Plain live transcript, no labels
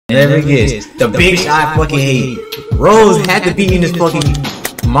Never gets. The bitch I fucking hate. Rose had to be in this fucking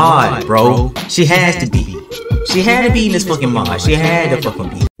mod, bro. She has to be. She had to be in this fucking mod. She had to fucking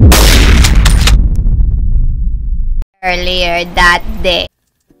be. Earlier that day.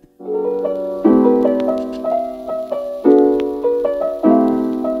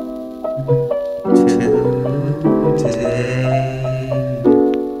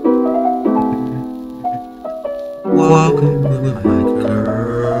 Walking with my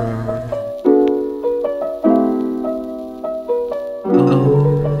girl.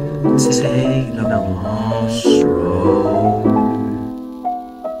 Oh, take no long stroll.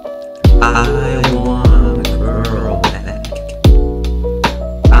 I want a girl back.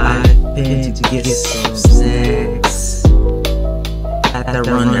 I've been to get some sex. Had to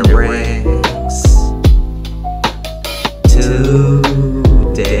run the rags.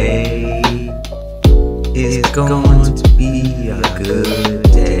 Today is going to be a good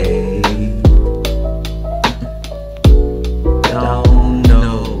day. Don't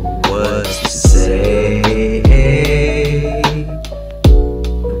know what to say,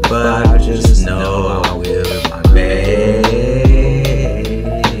 but I just know I will my babe.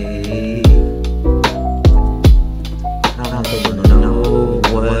 I don't know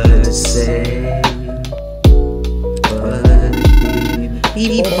what to say, but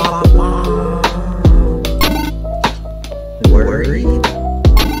worried.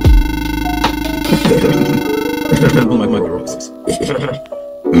 Oh my God, Roses.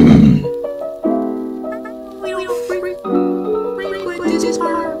 We don't frequent this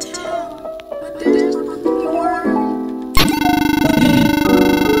part of town, but there's nothing to worry.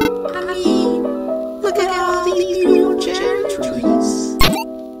 I mean, look at all these beautiful cherry trees.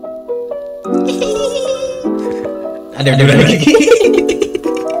 I never knew that.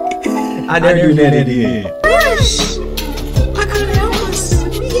 I never knew that again. Gosh, I couldn't help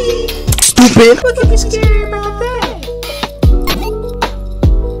myself. Stupid. What could be scary about that?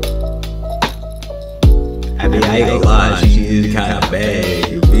 I mean, I ain't gonna lie, she is kind of bad,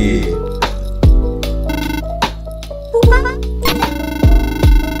 you big.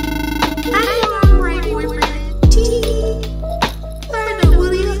 I know I'm right, boyfriend. Tee. I know,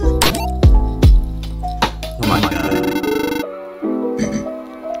 will you? Oh my God.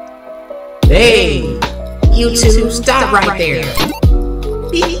 Hey, you two, stop right there.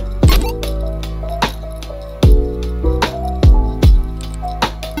 Beep.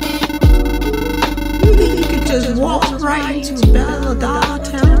 You could just walk right into Bella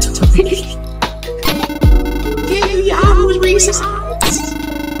territory. Can you always read signs?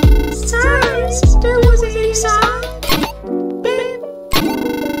 Signs? There wasn't any signs. Babe,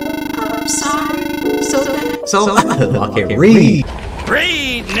 I'm sorry. So I can read.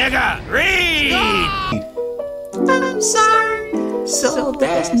 Read, nigga, read! I'm sorry. So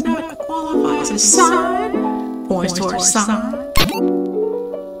that's not qualified as a sign. Points towards sign.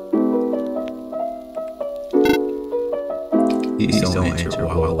 You don't enter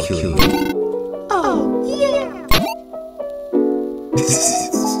or I'll kill you. Oh, yeah.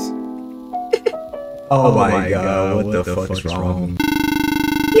 Oh my God, what the fuck is wrong?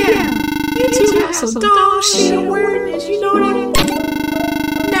 Yeah, you two have some dog shit awareness, you know that?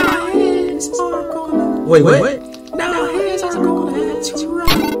 Now heads are gonna... Wait, what? Now heads are gonna have to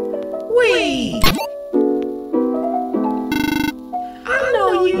run. Wait. I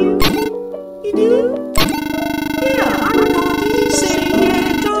know you. You do? Yeah, I recall D saying he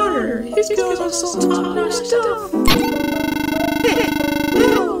had a daughter. His girls are so top-notch stuff.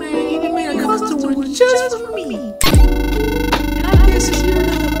 Hell, man, he made a custom one just for me. And I guess it's your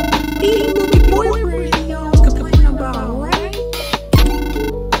little little boyfriend he always complain about, right?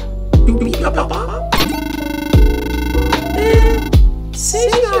 And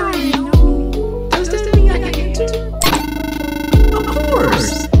since you already know me, does that mean I can enter? Of course.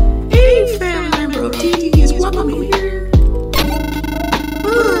 Any family member of TT is welcome here.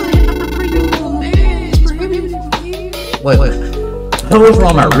 But I'm afraid your little man is prohibited from here. Wait. What's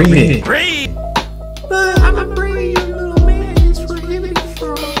wrong with reading? Read! But I'm afraid your little man is prohibited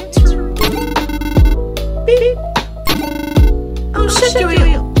from entering. Beep. Oh, shut your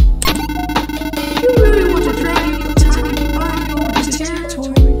ear. You really want to drag your tiny body over this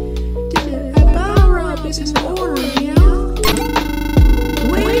territory? Then a battle rap is in order, yeah?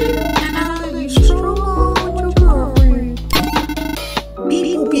 Wait, and I'll let you stroll on with your girlfriend. Beep,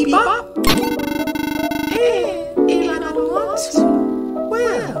 boop, beep, bop. And if I don't want to,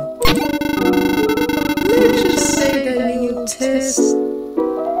 well, let's just say that you'll test.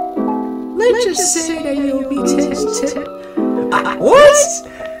 Let's just say that you'll be tested. What?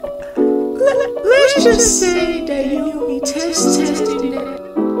 Let's just say that you'll be testing that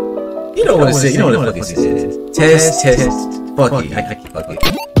You know what it says. You know what the fuck it says. Test. Fuck it. Fuck it.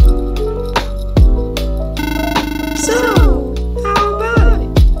 So, how about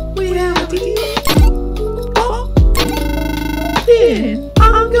it? We have a deal. Oh, then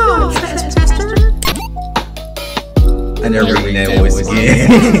I'm gone, trespasser. I never read that voice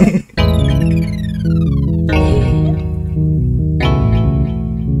again.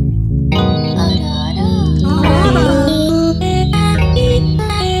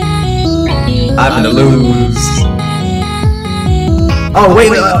 I'm gonna lose. Oh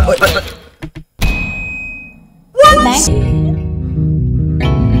wait, wait. What?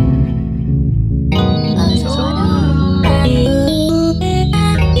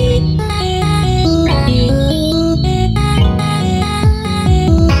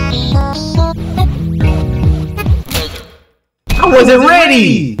 I wasn't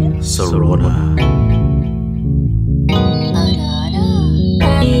ready. Sorona.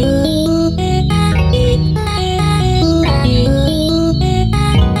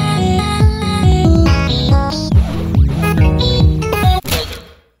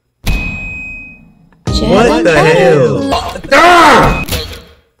 What the hell? Ah!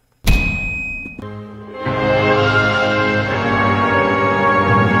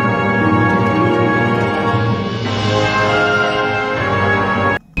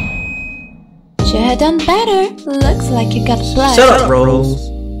 Should have done better. Looks like you got flagged. Shut up, Rose.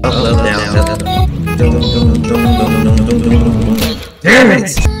 Up, down, up. Damn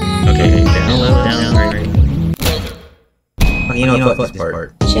it! Okay, down, down, right. You know what? Fuck this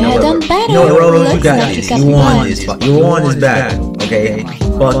part. Should have done better. You know, Rose, you Looks got like this. you You got won flagged. this. You won this battle. Okay?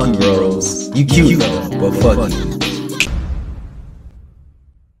 Fuck you, Rose. You cute though, but fuck you.